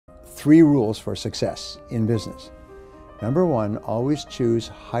3 rules for success in business. Number 1, always choose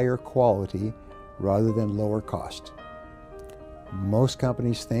higher quality rather than lower cost. Most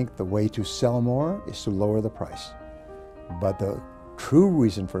companies think the way to sell more is to lower the price. But the true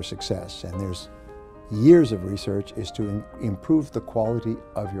reason for success, and there's years of research, is to improve the quality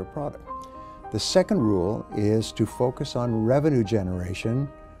of your product. The second rule is to focus on revenue generation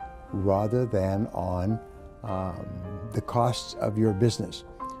rather than on the costs of your business,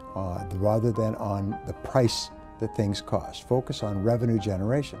 rather than on the price that things cost. Focus on revenue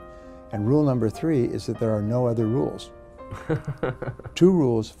generation. And rule number 3 is that there are no other rules. 2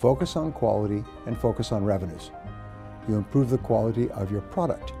 rules: focus on quality and focus on revenues. You improve the quality of your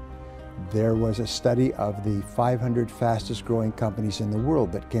product. There was a study of the 500 fastest growing companies in the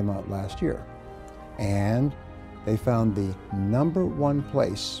world that came out last year. And they found the number 1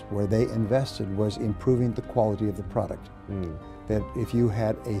 place where they invested was improving the quality of the product. That if you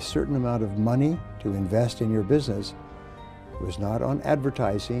had a certain amount of money to invest in your business, it was not on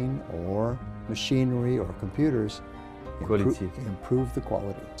advertising or machinery or computers. Improve the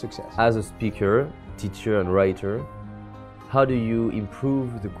quality. Success. As a speaker, teacher and writer, how do you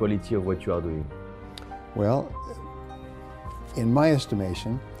improve the quality of what you are doing? Well, in my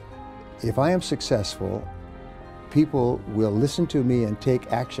estimation, if I am successful, people will listen to me and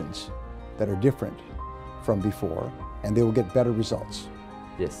take actions that are different from before, and they will get better results.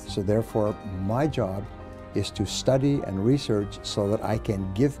 Yes. So therefore, my job is to study and research so that I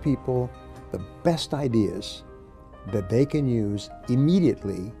can give people the best ideas that they can use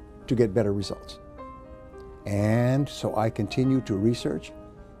immediately to get better results. And so I continue to research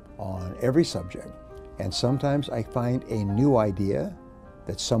on every subject. And sometimes I find a new idea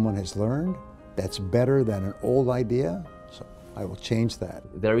that someone has learned that's better than an old idea. So I will change that.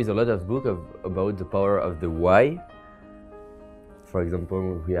 There is a lot of book about the power of the why. For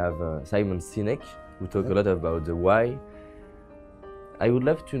example, we have Simon Sinek, who talk a lot about the why. I would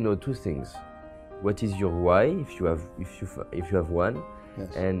love to know 2 things. What is your why, if you have one?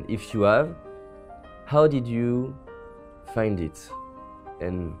 Yes. And if you have, how did you find it?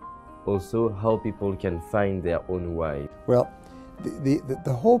 And also how people can find their own why. Well,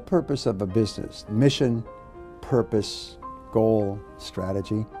 the whole purpose of a business, mission, purpose, goal,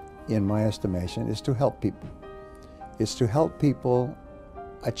 strategy, in my estimation, is to help people. It's to help people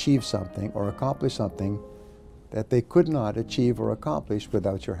achieve something or accomplish something that they could not achieve or accomplish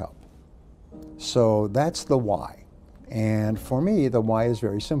without your help. So that's the why. And for me, the why is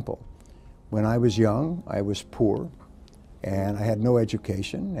very simple. When I was young, I was poor, and I had no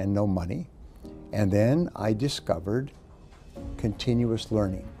education and no money. And then I discovered continuous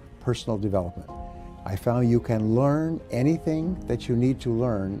learning, personal development. I found you can learn anything that you need to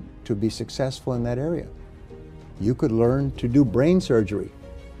learn to be successful in that area. You could learn to do brain surgery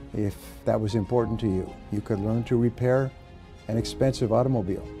if that was important to you. You could learn to repair an expensive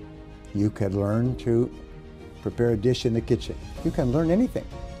automobile. You could learn to prepare a dish in the kitchen. You can learn anything.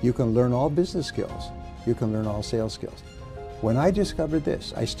 You can learn all business skills. You can learn all sales skills. When I discovered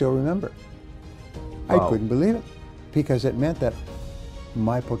this, I still remember. Wow. I couldn't believe it, because it meant that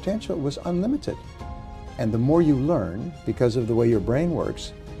my potential was unlimited. And the more you learn, because of the way your brain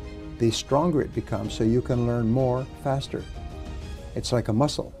works, the stronger it becomes, so you can learn more faster. It's like a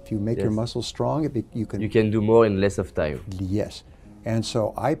muscle. If you make your muscle strong, you can do more in less of time. Yes. And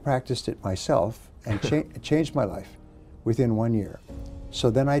so I practiced it myself and changed my life within 1 year.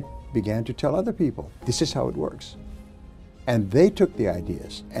 So then I began to tell other people, this is how it works. And they took the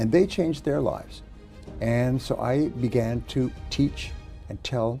ideas and they changed their lives. And so I began to teach and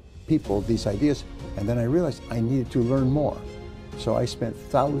tell people these ideas. And then I realized I needed to learn more. So I spent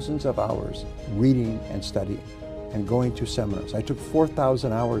thousands of hours reading and studying and going to seminars. I took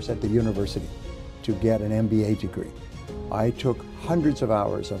 4,000 hours at the university to get an MBA degree. I took hundreds of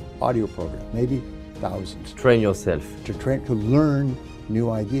hours of audio programs, maybe thousands. Train yourself. To learn new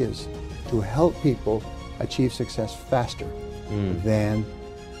ideas, to help people achieve success faster than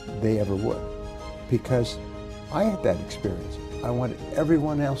they ever would. Because I had that experience. I wanted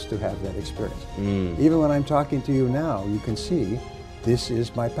everyone else to have that experience. Even when I'm talking to you now, you can see this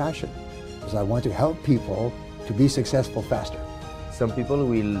is my passion, because I want to help people to be successful faster. Some people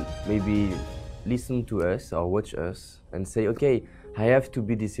will maybe listen to us or watch us and say, okay, I have to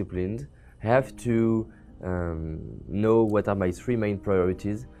be disciplined. I have to know what are my 3 main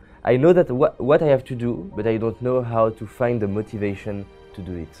priorities. I know that what I have to do, but I don't know how to find the motivation to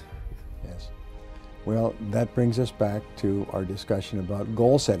do it. Yes. Well, that brings us back to our discussion about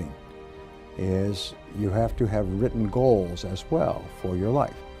goal setting. Is you have to have written goals as well for your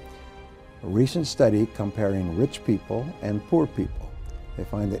life. A recent study comparing rich people and poor people, They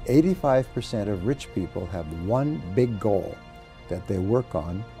find that 85% of rich people have one big goal that they work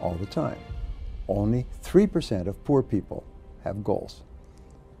on all the time. Only 3% of poor people have goals.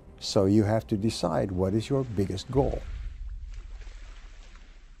 So you have to decide what is your biggest goal.